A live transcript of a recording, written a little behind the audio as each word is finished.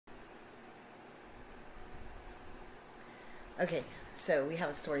Okay, so we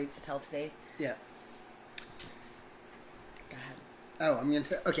have a story to tell today. Yeah. Go ahead. Oh, I'm gonna.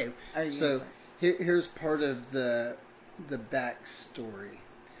 Okay. So here's part of the backstory.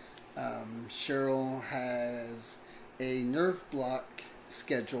 Cheryl has a nerve block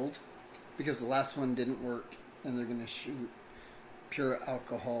scheduled because the last one didn't work, and they're going to shoot pure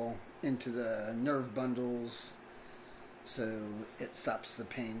alcohol into the nerve bundles so it stops the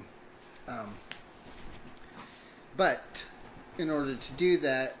pain. But in order to do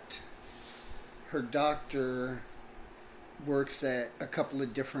that, her doctor works at a couple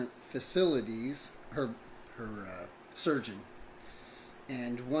of different facilities, her surgeon.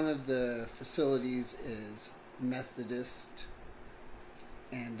 And one of the facilities is Methodist,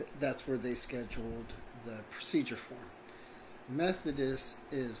 and that's where they scheduled the procedure for. Methodist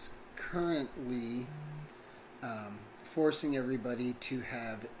is currently forcing everybody to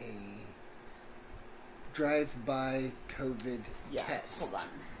have a drive-by COVID test. Hold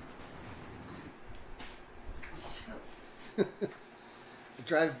on. A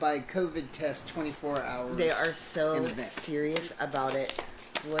drive-by COVID test 24 hours. They are so serious about it.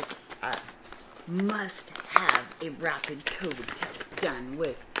 Look at, must have a rapid COVID test done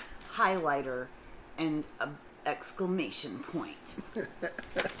with highlighter and an exclamation point.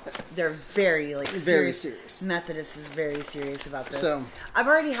 They're very very serious. Methodist is very serious about this. So I've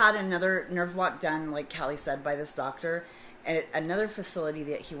already had another nerve block done, like Callie said, by this doctor at another facility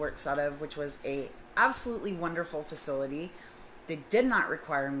that he works out of, which was a absolutely wonderful facility. They did not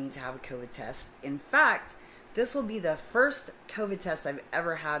require me to have a COVID test. In fact, this will be the first COVID test I've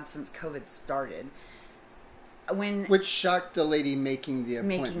ever had since COVID started. Which shocked the lady making the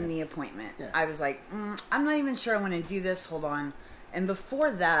appointment. Yeah. I was like, I'm not even sure I want to do this. Hold on. And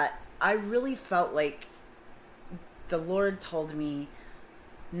before that, I really felt like the Lord told me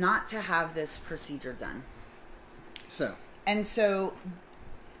not to have this procedure done. So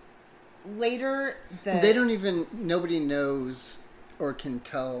later, nobody knows or can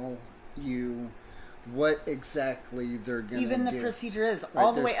tell you what exactly they're going to do. Even the procedure is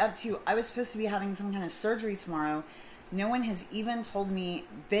all the way up to, I was supposed to be having some kind of surgery tomorrow. No one has even told me,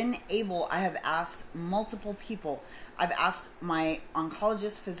 I have asked multiple people. I've asked my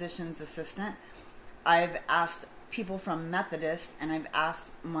oncologist physician's assistant. I've asked people from Methodist, and I've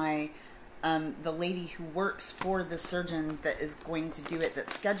asked my the lady who works for the surgeon that is going to do it, that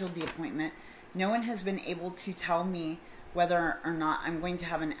scheduled the appointment. No one has been able to tell me whether or not I'm going to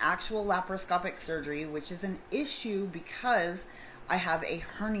have an actual laparoscopic surgery, which is an issue because I have a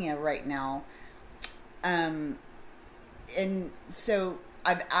hernia right now. And so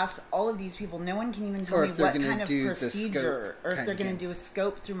I've asked all of these people. No one can even tell me what kind of procedure, or if they're going to do a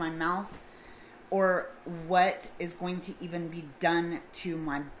scope through my mouth, or what is going to even be done to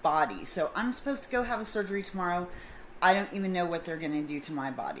my body. So I'm supposed to go have a surgery tomorrow. I don't even know what they're going to do to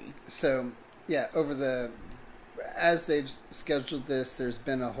my body. So, yeah, as they've scheduled this, there's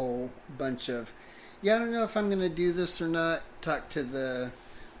been a whole bunch of, I don't know if I'm going to do this or not. Talk to the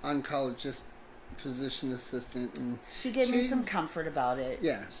oncologist physician assistant, and she gave me some comfort about it.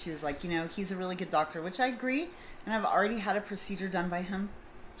 Yeah. She was like, he's a really good doctor, which I agree, and I've already had a procedure done by him.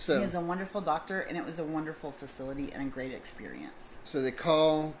 So he was a wonderful doctor, and it was a wonderful facility and a great experience. So they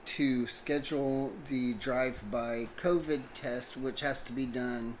call to schedule the drive-by COVID test, which has to be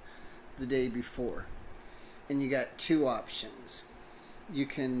done the day before. And you got two options. You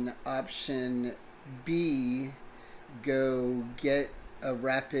can option B, go get a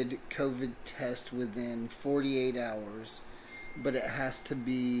rapid COVID test within 48 hours, but it has to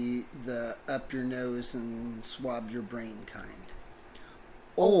be the up your nose and swab your brain kind.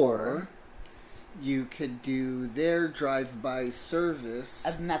 Or you could do their drive-by service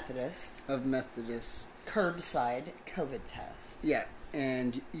of Methodist curbside COVID test. Yeah,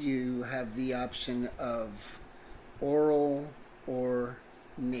 and you have the option of oral or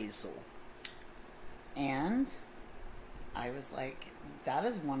nasal. And I was like, that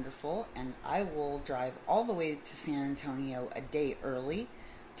is wonderful, and I will drive all the way to San Antonio a day early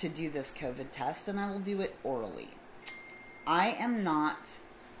to do this COVID test, and I will do it orally. I am not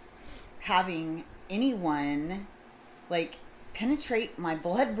having anyone penetrate my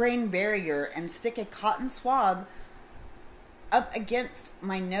blood-brain barrier and stick a cotton swab up against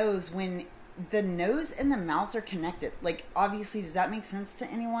my nose when the nose and the mouth are connected. Obviously, does that make sense to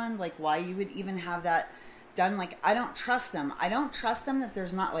anyone? Why you would even have that done? I don't trust them. I don't trust them that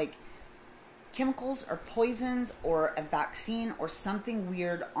there's not chemicals or poisons or a vaccine or something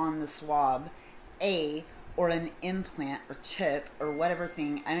weird on the swab, or an implant or chip or whatever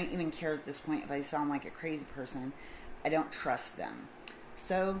thing. I don't even care at this point if I sound like a crazy person. I don't trust them.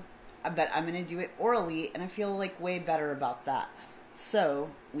 So but I'm going to do it orally, and I feel like way better about that. So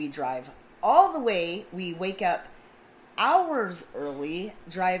we drive all the way. We wake up hours early,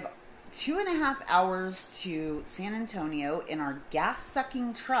 drive 2.5 hours to San Antonio in our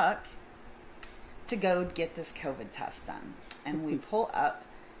gas-sucking truck to go get this COVID test done. And we pull up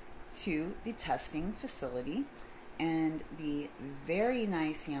to the testing facility, and the very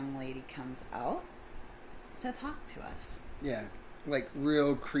nice young lady comes out to talk to us. Yeah, like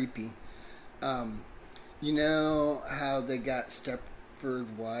real creepy. You know how they got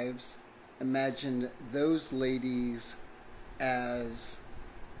Stepford Wives? Imagine those ladies as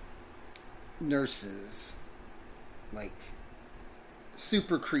nurses, like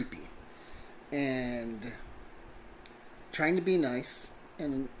super creepy, and trying to be nice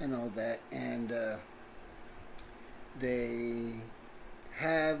and all that, and they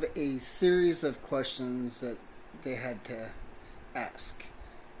have a series of questions that they had to ask.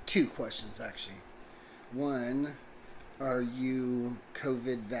 2 questions, actually. One, are you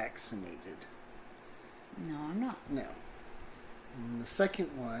COVID vaccinated? No, I'm not. No. And the second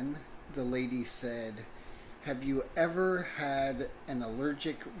one, the lady said, have you ever had an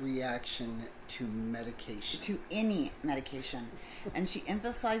allergic reaction to medication? To any medication. And she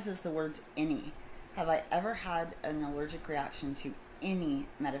emphasizes the words any. Have I ever had an allergic reaction to any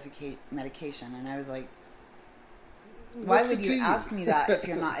medication? And I was like, why would you ask me that if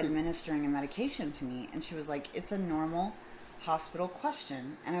you're not administering a medication to me? And she was like, it's a normal hospital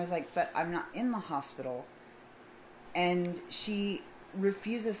question. And I was like, but I'm not in the hospital. And she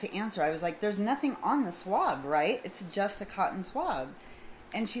refuses to answer. I was like, there's nothing on the swab, right? It's just a cotton swab.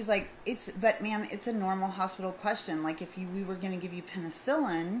 And she's like, but ma'am, it's a normal hospital question. Like, if we were going to give you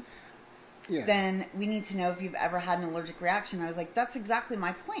penicillin, then we need to know if you've ever had an allergic reaction. I was like, that's exactly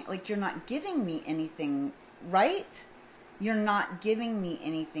my point. Like, you're not giving me anything, right? You're not giving me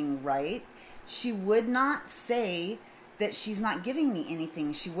anything, right? She would not say that she's not giving me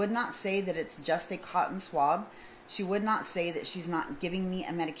anything. She would not say that it's just a cotton swab. She would not say that she's not giving me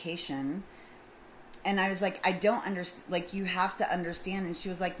a medication. And I was like, I don't understand. Like, you have to understand. And she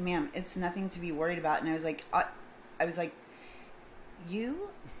was like, ma'am, it's nothing to be worried about. And I was like, you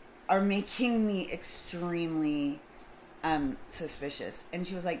are making me extremely suspicious. And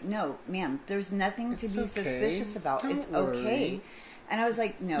she was like, no, ma'am, there's nothing to be suspicious about. Don't it's worry. Okay. And I was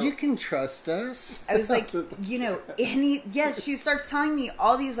like, no. You can trust us. I was like, yes, she starts telling me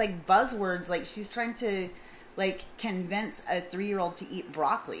all these like buzzwords. Like, she's trying to like convince a 3-year-old to eat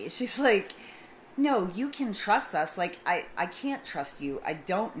broccoli. She's like, no, you can trust us. Like, I can't trust you. I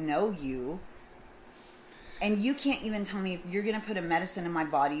don't know you. And you can't even tell me if you're going to put a medicine in my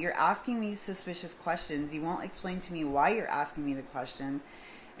body. You're asking me suspicious questions. You won't explain to me why you're asking me the questions.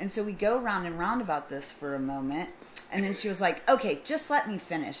 And so we go round and round about this for a moment. And then she was like, okay, just let me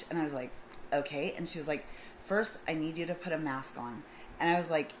finish. And I was like, okay. And she was like, first, I need you to put a mask on. And I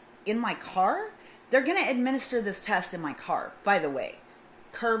was like, in my car? They're going to administer this test in my car, by the way.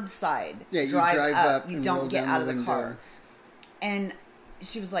 Curbside. Yeah, you drive up you and don't roll get down out of the the window. car. And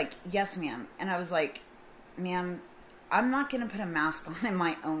she was like, yes, ma'am. And I was like, ma'am, I'm not going to put a mask on in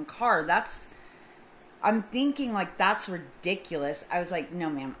my own car. I'm thinking like that's ridiculous. I was like, no,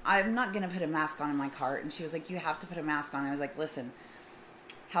 ma'am, I'm not going to put a mask on in my car. And she was like, you have to put a mask on. I was like, listen,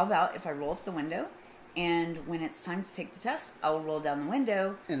 how about if I roll up the window, and when it's time to take the test, I'll roll down the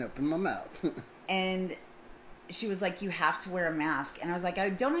window and open my mouth. And she was like, you have to wear a mask. And I was like,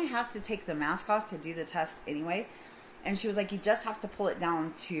 don't I have to take the mask off to do the test anyway? And she was like, you just have to pull it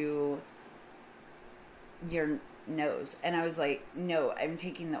down to your nose. And I was like, no, I'm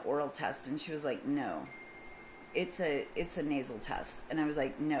taking the oral test. And she was like, no, it's a nasal test. And I was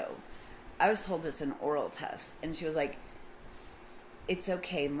like, no, I was told it's an oral test. And she was like, it's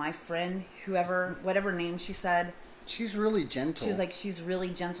okay. My friend, whatever name she said, she's really gentle. She was like, she's really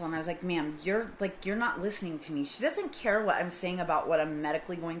gentle. And I was like, ma'am, you're not listening to me. She doesn't care what I'm saying about what I'm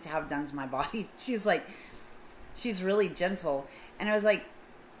medically going to have done to my body. She's like, she's really gentle. And I was like,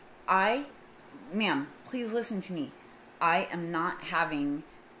 ma'am, please listen to me. I am not having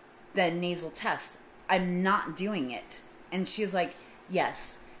the nasal test. I'm not doing it. And she was like,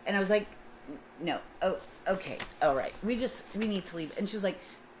 yes. And I was like, no. Oh, okay. All right. We need to leave. And she was like,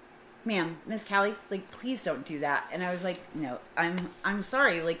 ma'am, Miss Callie, like, please don't do that. And I was like, no, I'm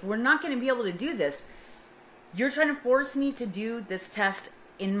sorry. Like, we're not going to be able to do this. You're trying to force me to do this test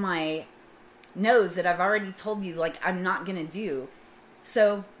in my nose that I've already told you, like, I'm not going to do.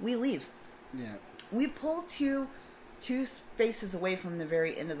 So we leave. Yeah. We pull two spaces away from the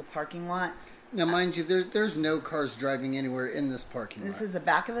very end of the parking lot. Now, mind you, there's no cars driving anywhere in this parking lot. This is the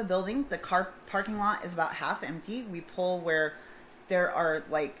back of a building. The car parking lot is about half empty. We pull where there are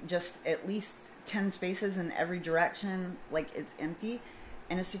like just at least 10 spaces in every direction, like it's empty.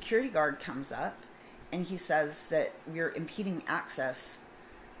 And a security guard comes up and he says that we're impeding access,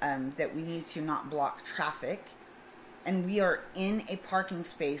 that we need to not block traffic. And we are in a parking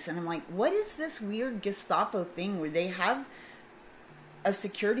space. And I'm like, what is this weird Gestapo thing where they have a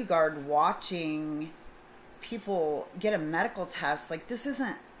security guard watching people get a medical test? Like, this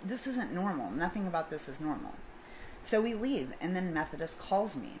isn't normal. Nothing about this is normal. So we leave, and then Methodist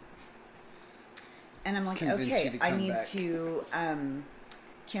calls me. And I'm like, okay, I need to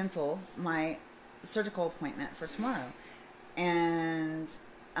cancel my surgical appointment for tomorrow. And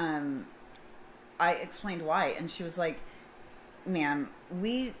I explained why. And she was like, ma'am,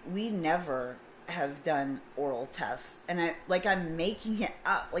 we never have done oral tests. And I'm making it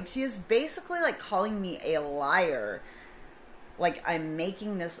up. Like, she is basically like calling me a liar. Like, I'm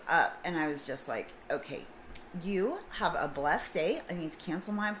making this up. And I was just like, okay, you have a blessed day. I need to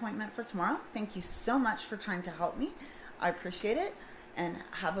cancel my appointment for tomorrow. Thank you so much for trying to help me. I appreciate it. And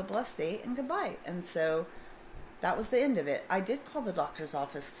have a blessed day and goodbye. And so that was the end of it. I did call the doctor's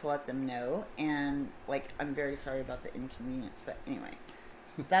office to let them know. And, like, I'm very sorry about the inconvenience. But anyway,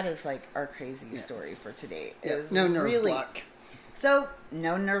 that is, like, our crazy story for today. It was no nerve block. So,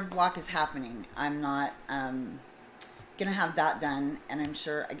 no nerve block is happening. I'm not going to have that done. And I'm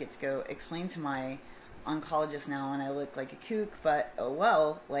sure I get to go explain to my oncologist now and I look like a kook. But, oh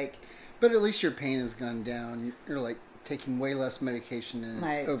well, like... But at least your pain has gone down. You're, like, taking way less medication and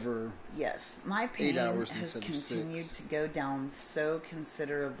it's over. Yes, my pain 8 hours has continued to go down so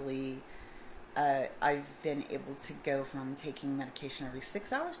considerably. I've been able to go from taking medication every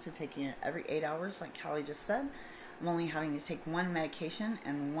 6 hours to taking it every 8 hours, like Callie just said. I'm only having to take one medication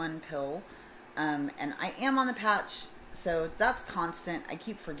and one pill, and I am on the patch, so that's constant. I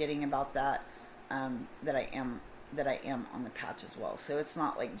keep forgetting about that. That I am on the patch as well. So it's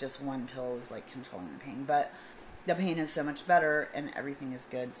not like just one pill is like controlling the pain, but the pain is so much better and everything is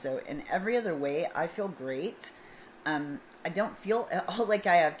good. So in every other way, I feel great. I don't feel like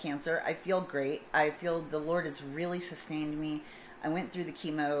I have cancer. I feel great. I feel the Lord has really sustained me. I went through the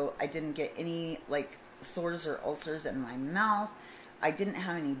chemo. I didn't get any like sores or ulcers in my mouth. I didn't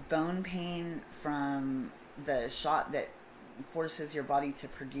have any bone pain from the shot that forces your body to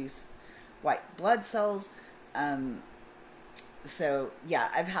produce white blood cells. So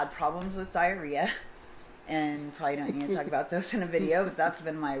yeah, I've had problems with diarrhea. And probably don't need to talk about those in a video, but that's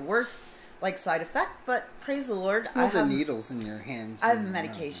been my worst like side effect. But praise the Lord, I have the needles in your hands. I have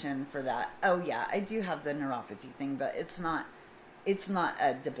medication for that. Oh yeah, I do have the neuropathy thing, but it's not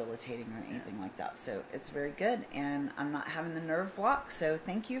debilitating or anything like that. So it's very good, and I'm not having the nerve block. So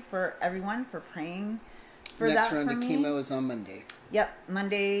thank you for everyone for praying for that for me. Next round of chemo is on Monday. Yep,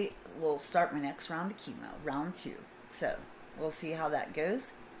 Monday we'll start my next round of chemo, round 2. So we'll see how that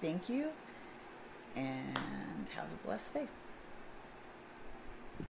goes. Thank you. And have a blessed day.